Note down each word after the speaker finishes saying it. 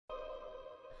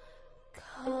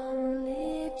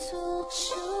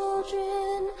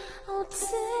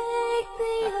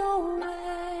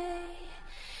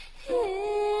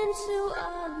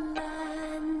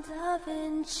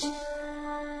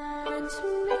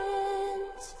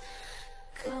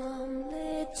Come,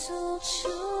 little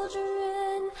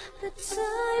children, the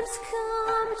time's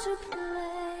come to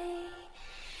play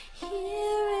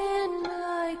here in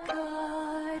my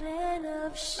garden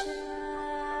of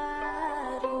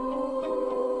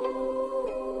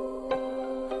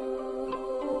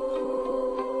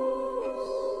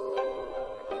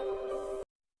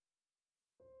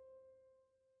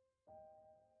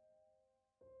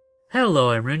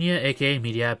Hello, I'm Runia, aka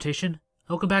Media Adaptation.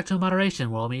 Welcome back to Moderation,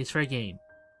 where all media is fair game.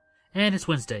 And it's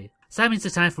Wednesday, so that means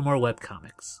it's time for more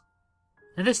webcomics.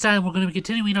 And this time we're going to be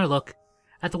continuing our look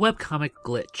at the webcomic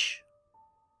Glitch.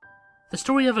 The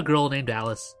story of a girl named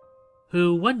Alice,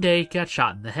 who one day got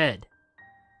shot in the head,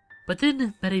 but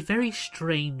then met a very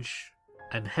strange,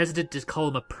 I'm hesitant to call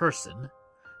him a person,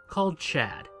 called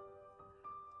Chad,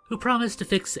 who promised to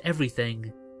fix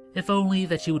everything if only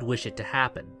that she would wish it to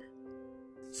happen.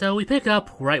 So we pick up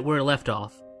right where it left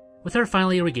off, with her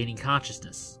finally regaining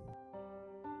consciousness.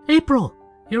 April!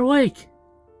 You're awake!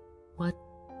 What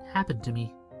happened to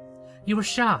me? You were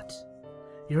shot.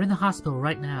 You're in the hospital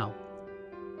right now.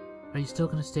 Are you still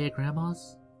gonna stay at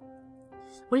Grandma's?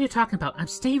 What are you talking about? I'm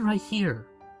staying right here.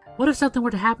 What if something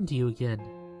were to happen to you again?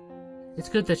 It's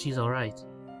good that she's alright.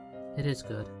 It is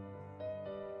good.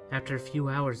 After a few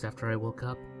hours after I woke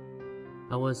up,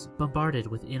 I was bombarded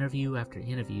with interview after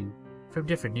interview from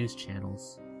different news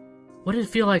channels. What did it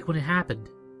feel like when it happened?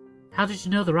 How did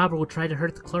you know the robber would try to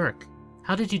hurt the clerk?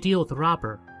 How did you deal with the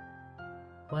robber?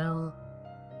 Well,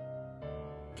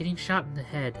 getting shot in the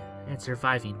head and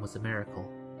surviving was a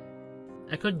miracle.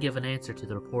 I couldn't give an answer to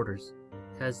the reporters,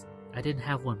 because I didn't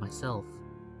have one myself.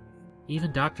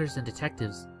 Even doctors and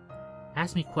detectives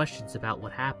asked me questions about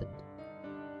what happened.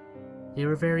 They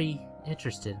were very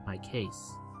interested in my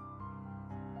case.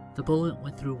 The bullet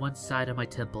went through one side of my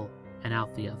temple and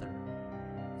out the other.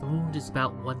 The wound is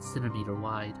about 1 centimeter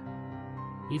wide.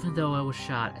 Even though I was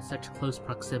shot at such close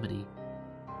proximity,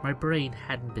 my brain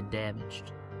hadn't been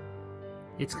damaged.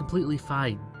 It's completely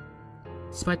fine,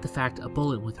 despite the fact a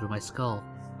bullet went through my skull.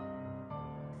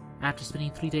 After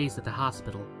spending 3 days at the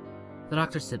hospital, the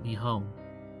doctor sent me home,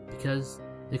 because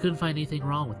they couldn't find anything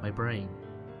wrong with my brain.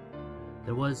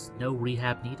 There was no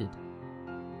rehab needed.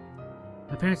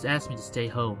 My parents asked me to stay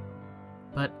home,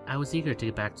 but I was eager to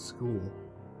get back to school.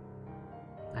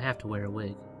 I have to wear a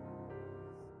wig.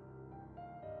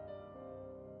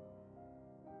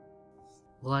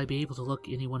 Will I be able to look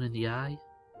anyone in the eye?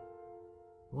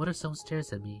 What if someone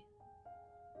stares at me?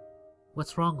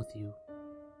 What's wrong with you?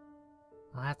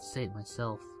 I'll have to say it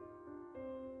myself.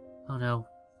 Oh no,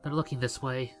 they're looking this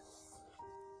way.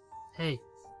 Hey,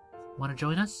 wanna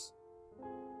join us?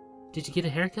 Did you get a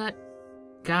haircut?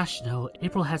 Gosh no,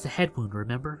 April has a head wound,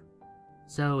 remember?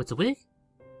 So it's a wig?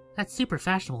 That's super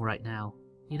fashionable right now,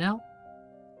 you know?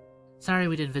 Sorry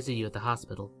we didn't visit you at the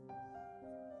hospital.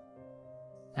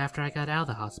 After I got out of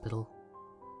the hospital,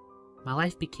 my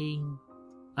life became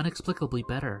inexplicably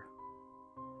better.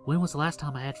 When was the last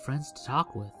time I had friends to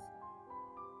talk with?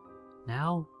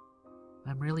 Now,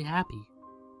 I'm really happy.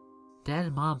 Dad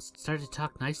and Mom started to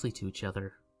talk nicely to each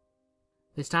other.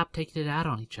 They stopped taking it out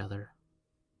on each other.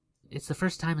 It's the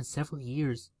first time in several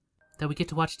years that we get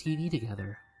to watch TV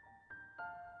together.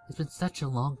 It's been such a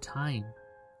long time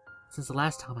since the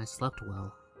last time I slept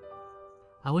well.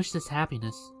 I wish this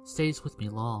happiness stays with me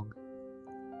long.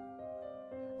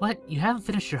 What? You haven't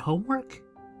finished your homework?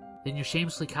 Then you're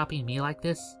shamelessly copying me like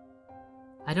this?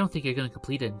 I don't think you're going to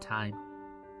complete it in time.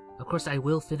 Of course I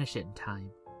will finish it in time.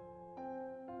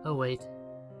 Oh wait,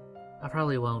 I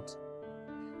probably won't.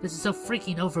 This is so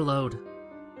freaking overload.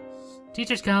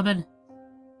 Teacher's coming!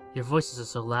 Your voices are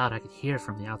so loud I could hear it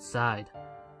from the outside.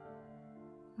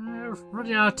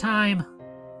 Running out of time.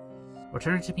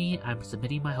 Return to me, I'm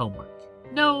submitting my homework.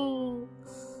 No!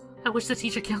 I wish the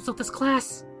teacher canceled this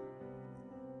class!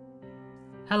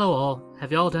 Hello all,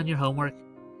 have you all done your homework?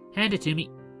 Hand it to me.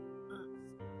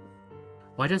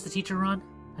 Why does the teacher run?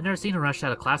 I've never seen her rush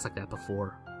out of class like that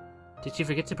before. Did she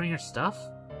forget to bring her stuff?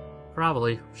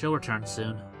 Probably, she'll return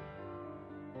soon.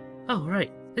 Oh,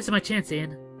 right, this is my chance,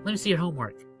 Anne. Let me see your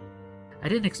homework. I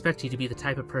didn't expect you to be the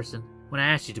type of person when I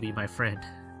asked you to be my friend.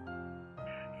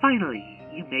 Finally,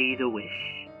 you made a wish.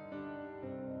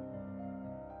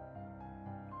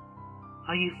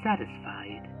 Are you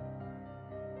satisfied?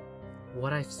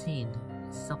 What I've seen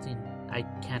is something I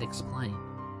can't explain.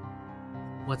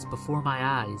 What's before my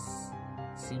eyes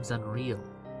seems unreal,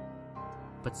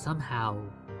 but somehow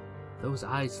those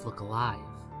eyes look alive.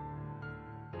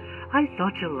 I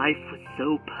thought your life was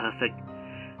so perfect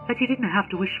that you didn't have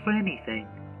to wish for anything.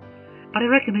 But I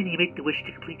recommend you make the wish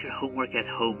to complete your homework at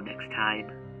home next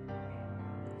time.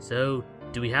 So,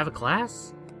 do we have a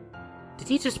class? Did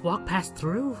he just walk past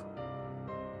through?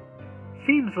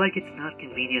 Seems like it's not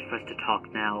convenient for us to talk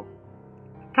now.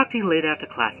 Talk to you later after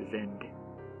classes end.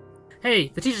 Hey,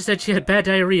 the teacher said she had bad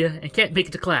diarrhea and can't make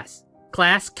it to class.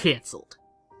 Class cancelled.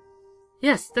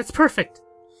 Yes, that's perfect.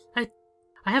 I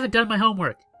haven't done my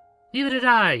homework. Neither did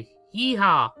I.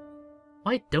 Yeehaw.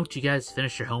 Why don't you guys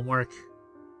finish your homework?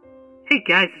 Hey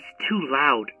guys, it's too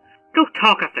loud. Go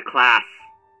talk after class.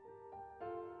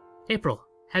 April,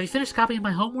 have you finished copying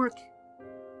my homework?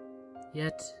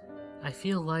 Yet, I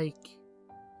feel like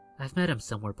I've met him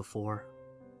somewhere before.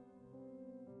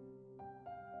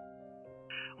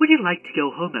 Would you like to go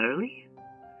home early?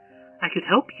 I could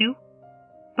help you,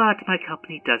 but my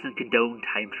company doesn't condone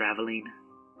time traveling.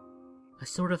 I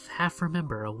sort of half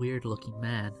remember a weird-looking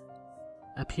man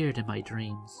appeared in my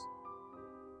dreams.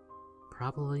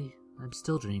 Probably I'm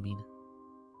still dreaming.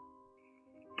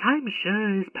 Time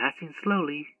sure is passing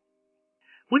slowly.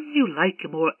 Wouldn't you like a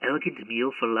more elegant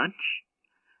meal for lunch?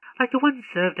 Like the ones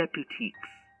served at boutiques.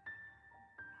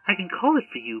 I can call it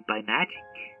for you by magic.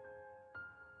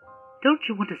 Don't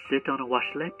you want to sit on a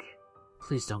washlet?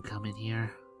 Please don't come in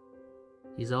here.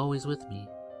 He's always with me,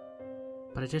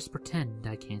 but I just pretend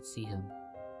I can't see him.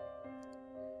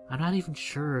 I'm not even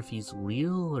sure if he's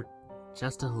real or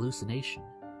just a hallucination.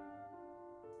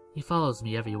 He follows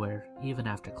me everywhere, even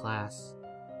after class.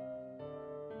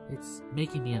 It's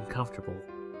making me uncomfortable.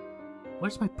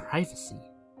 Where's my privacy?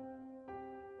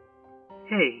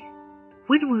 Hey,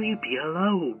 when will you be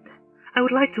alone? I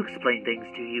would like to explain things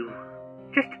to you.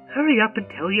 Just hurry up and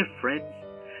tell your friends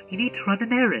you need to run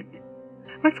an errand.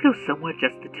 Let's go somewhere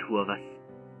just the two of us.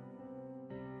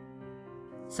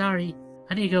 Sorry,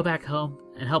 I need to go back home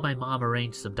and help my mom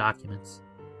arrange some documents.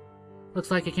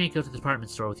 Looks like I can't go to the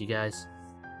department store with you guys.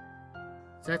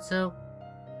 Is that so?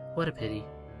 What a pity.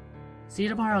 See you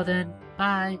tomorrow then.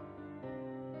 Bye.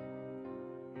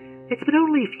 It's been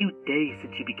only a few days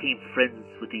since you became friends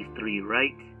with these three,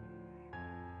 right?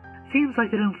 Seems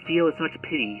like they don't feel as much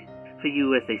pity for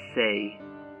you as they say.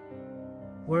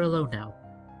 We're alone now.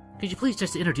 Could you please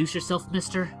just introduce yourself,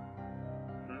 mister?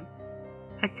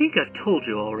 I think I've told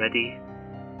you already.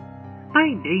 My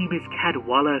name is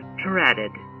Cadwalla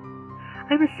Taradid.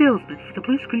 I'm a salesman for the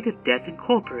Blue Screen of Death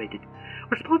Incorporated,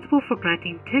 responsible for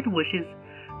granting 10 wishes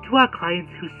to our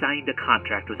clients who signed a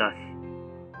contract with us.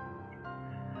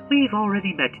 We've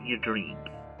already met in your dreams.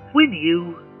 When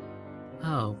you...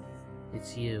 Oh,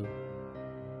 it's you.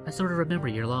 I sort of remember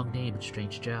your long name and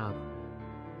strange job.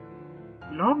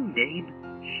 Long name?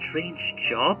 Strange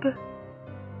job?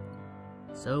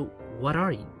 So, what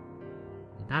are you?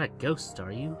 You're not a ghost,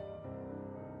 are you?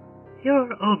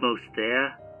 You're almost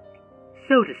there.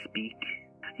 So to speak.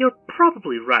 You're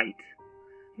probably right.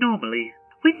 Normally,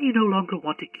 when you no longer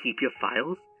want to keep your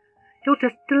files, you'll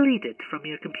just delete it from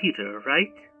your computer,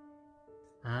 right?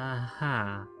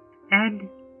 Aha. And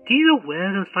do you know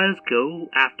where those files go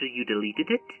after you deleted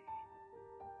it?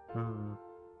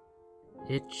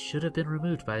 It should have been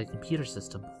removed by the computer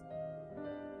system.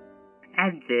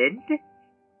 And then?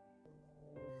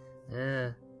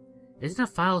 Isn't a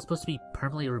file supposed to be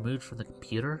permanently removed from the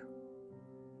computer?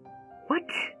 What?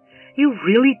 You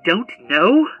really don't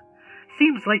know?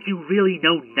 Seems like you really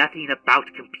know nothing about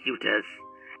computers.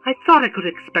 I thought I could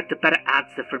expect a better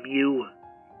answer from you.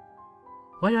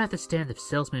 Why do I have to stand the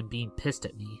salesman being pissed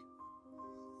at me?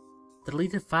 The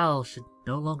deleted file should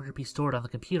no longer be stored on the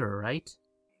computer, right?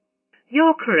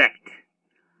 You're correct.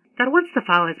 That once the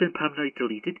file has been permanently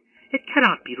deleted, it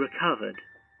cannot be recovered.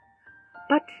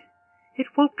 But it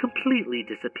won't completely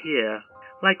disappear,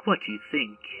 like what you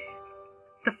think.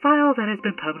 The file that has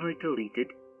been permanently deleted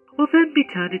will then be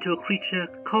turned into a creature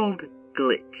called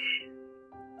Glitch.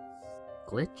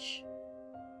 Glitch?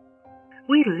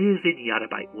 We live in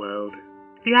Yadabite world,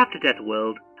 the after-death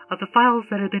world of the files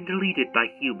that have been deleted by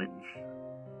humans.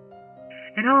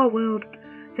 In our world,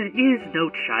 there is no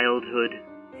childhood,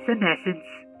 senescence,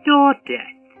 nor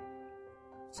death.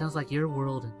 Sounds like your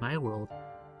world and my world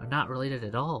are not related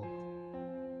at all.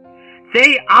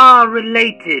 They are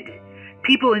related.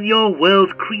 People in your world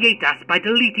create us by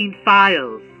deleting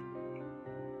files.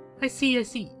 I see.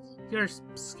 You're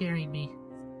scaring me.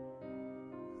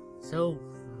 So,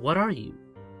 what are you?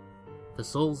 The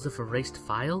souls of erased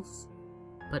files?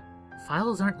 But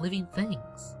files aren't living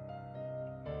things.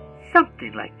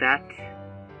 Something like that.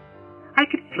 I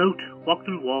can float, walk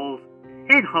through walls,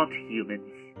 and haunt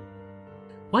humans.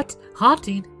 What?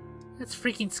 Haunting? That's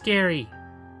freaking scary.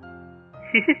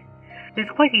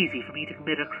 It's quite easy for me to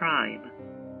commit a crime.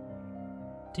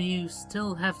 Do you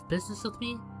still have business with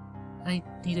me? I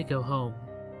need to go home.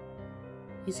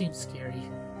 He seems scary.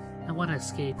 I want to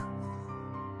escape.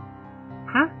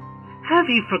 Huh? How Have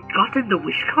you forgotten the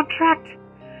wish contract?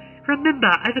 Remember,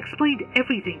 I've explained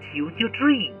everything to you in your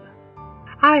dream.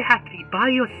 I had to be by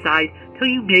your side till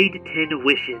you made 10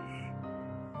 wishes.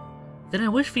 Then I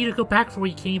wish for you to go back to where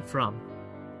you came from.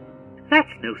 That's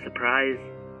no surprise.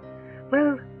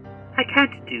 Well, I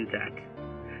can't do that.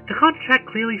 The contract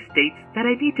clearly states that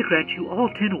I need to grant you all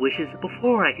 10 wishes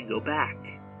before I can go back.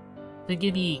 Then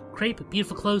give me crepe,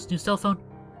 beautiful clothes, new cell phone,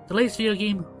 the latest video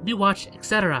game, new watch,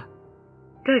 etc.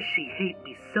 Does she hate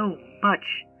me so much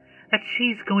that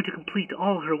she's going to complete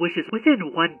all her wishes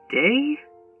within one day?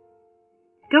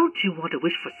 Don't you want to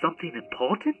wish for something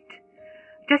important?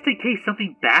 Just in case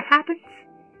something bad happens?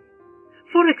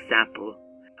 For example,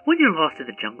 when you're lost in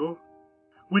the jungle,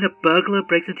 when a burglar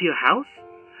breaks into your house,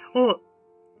 or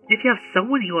if you have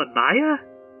someone you admire?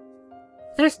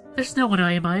 There's no one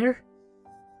I admire.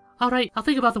 Alright, I'll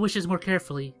think about the wishes more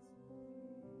carefully.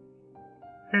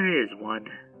 There is one.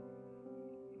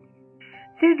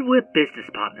 Then we're business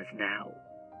partners now.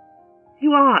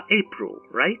 You are April,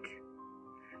 right?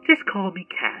 Just call me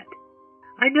Cat.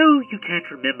 I know you can't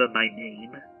remember my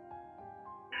name.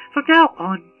 From now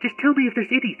on, just tell me if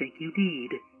there's anything you need.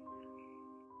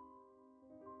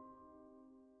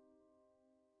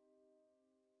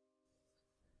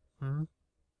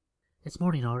 It's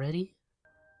morning already?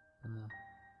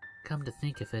 Come to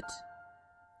think of it,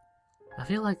 I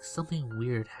feel like something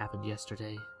weird happened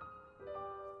yesterday.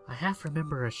 I half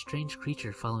remember a strange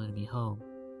creature following me home,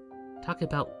 talking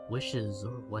about wishes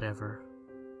or whatever.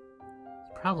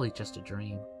 It's probably just a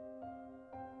dream.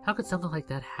 How could something like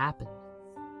that happen?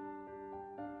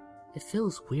 It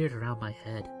feels weird around my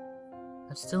head.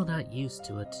 I'm still not used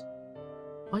to it.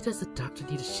 Why does the doctor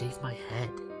need to shave my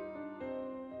head?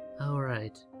 Oh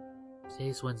right,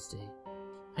 today's Wednesday.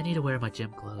 I need to wear my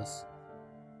gym clothes.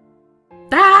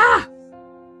 Ah!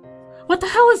 What the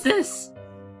hell is this?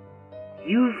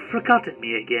 You've forgotten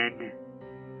me again.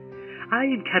 I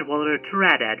am Cadwallader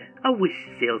Taradad, a wish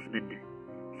salesman.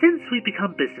 Since we've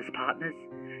become business partners,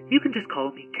 you can just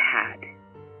call me Cad.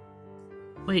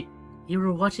 Wait, you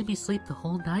were watching me sleep the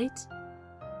whole night?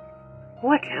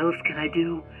 What else can I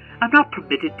do? I'm not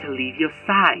permitted to leave your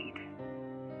side.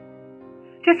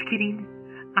 Just kidding.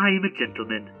 I am a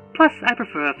gentleman. Plus, I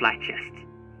prefer a flat chest.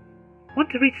 Want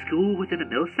to reach school within a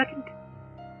millisecond?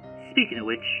 Speaking of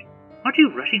which, aren't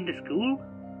you rushing to school?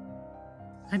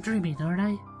 I'm dreaming, aren't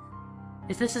I?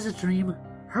 If this is a dream,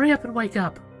 hurry up and wake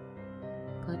up!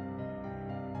 But,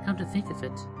 come to think of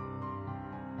it,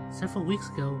 several weeks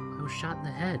ago I was shot in the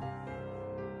head.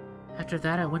 After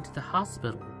that I went to the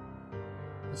hospital.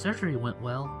 The surgery went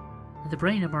well, and the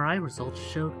brain MRI results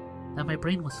showed that my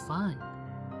brain was fine.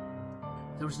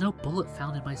 There was no bullet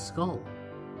found in my skull.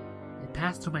 It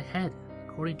passed through my head,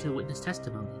 according to the witness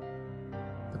testimony.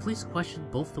 The police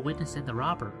questioned both the witness and the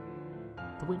robber.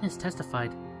 The witness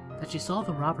testified that she saw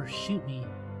the robber shoot me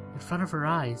in front of her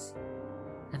eyes,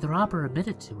 and the robber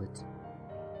admitted to it.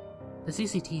 The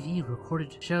CCTV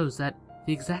recorded shows that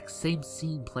the exact same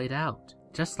scene played out,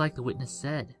 just like the witness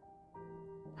said.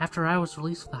 After I was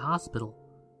released from the hospital,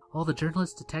 all the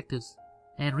journalists, detectives,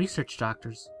 and research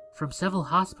doctors from several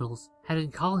hospitals had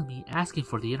been calling me asking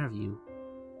for the interview.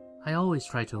 I always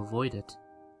try to avoid it.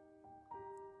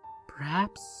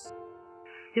 Perhaps...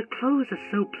 Your clothes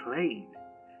are so plain.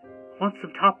 Want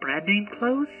some top brand name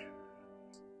clothes?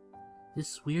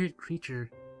 this weird creature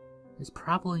is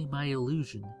probably my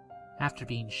illusion after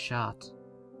being shot.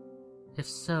 If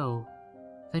so,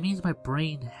 that means my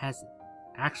brain has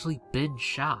actually been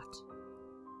shot.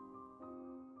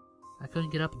 I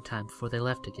couldn't get up in time before they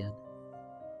left again.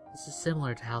 This is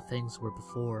similar to how things were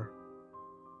before.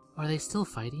 Are they still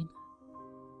fighting?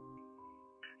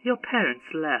 Your parents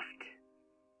left.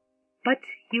 But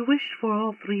you wish for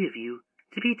all three of you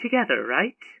to be together,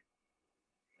 right?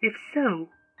 If so,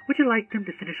 would you like them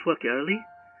to finish work early,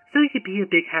 so you could be a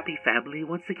big happy family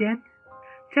once again?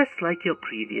 Just like your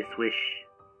previous wish.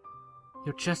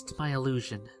 You're just my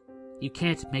illusion. You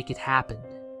can't make it happen.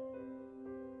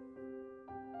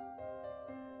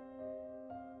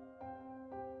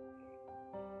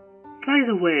 By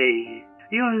the way,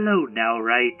 you're alone now,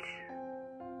 right?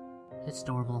 It's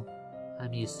normal.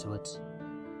 I'm used to it.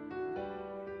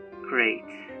 Great.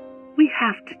 We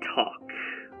have to talk.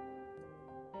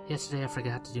 Yesterday I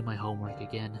forgot to do my homework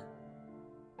again.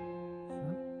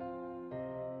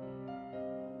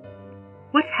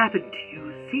 What happened to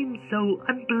you seems so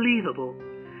unbelievable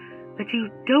that you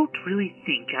don't really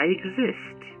think I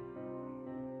exist.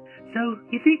 So,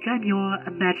 you think I'm your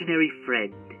imaginary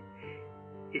friend?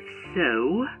 If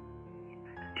so,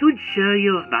 to ensure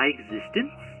you of my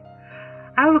existence,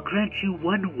 I will grant you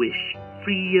one wish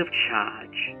free of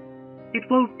charge. it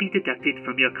won't be deducted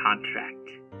from your contract.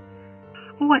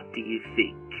 What do you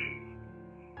think?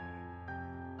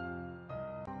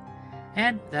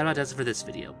 And that about does it for this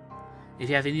video. If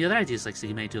you have any other ideas like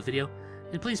seeing made into a video,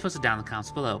 then please post it down in the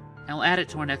comments below, and we'll add it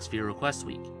to our next viewer request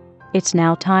week. It's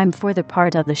now time for the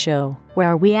part of the show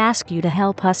where we ask you to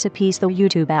help us appease the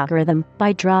YouTube algorithm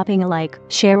by dropping a like,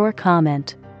 share, or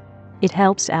comment. It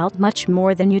helps out much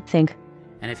more than you'd think.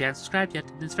 And if you haven't subscribed yet,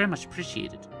 then it's very much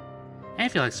appreciated. And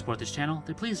if you'd like to support this channel,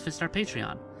 then please visit our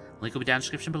Patreon. Link will be down in the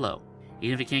description below.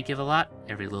 Even if you can't give a lot,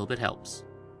 every little bit helps.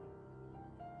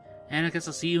 And I guess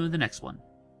I'll see you in the next one.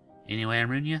 Anyway, I'm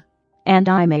Runya. And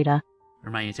I'm Ada.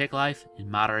 Remind you to take life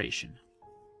in moderation.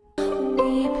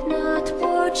 Weep not,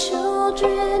 poor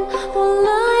children, for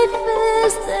life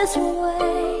is this way.